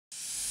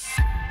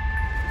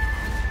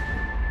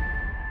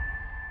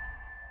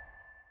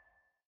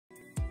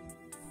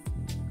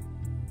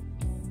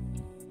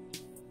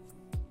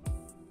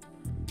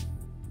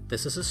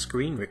This is a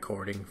screen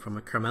recording from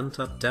a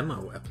Carmenta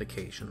demo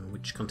application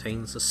which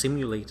contains a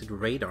simulated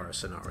radar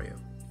scenario.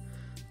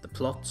 The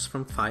plots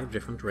from 5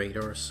 different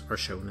radars are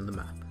shown in the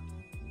map.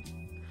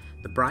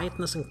 The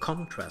brightness and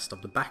contrast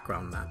of the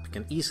background map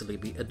can easily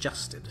be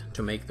adjusted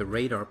to make the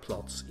radar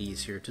plots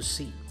easier to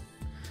see.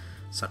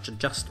 Such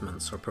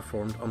adjustments are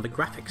performed on the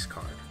graphics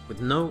card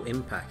with no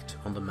impact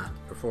on the map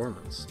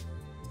performance.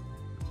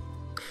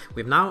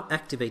 We've now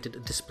activated a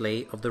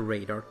display of the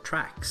radar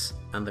tracks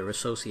and their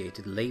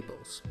associated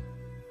labels.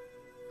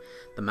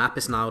 The map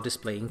is now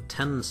displaying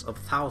tens of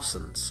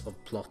thousands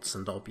of plots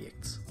and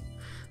objects.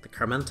 The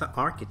Carmenta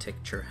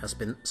architecture has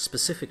been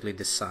specifically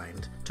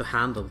designed to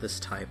handle this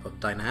type of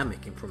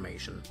dynamic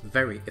information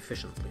very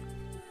efficiently.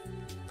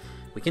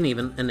 We can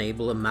even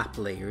enable a map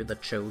layer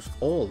that shows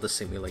all the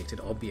simulated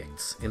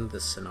objects in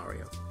this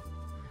scenario.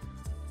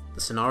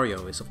 The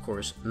scenario is of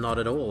course not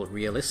at all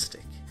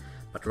realistic,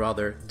 but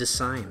rather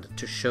designed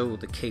to show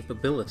the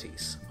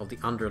capabilities of the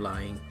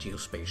underlying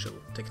geospatial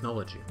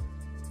technology.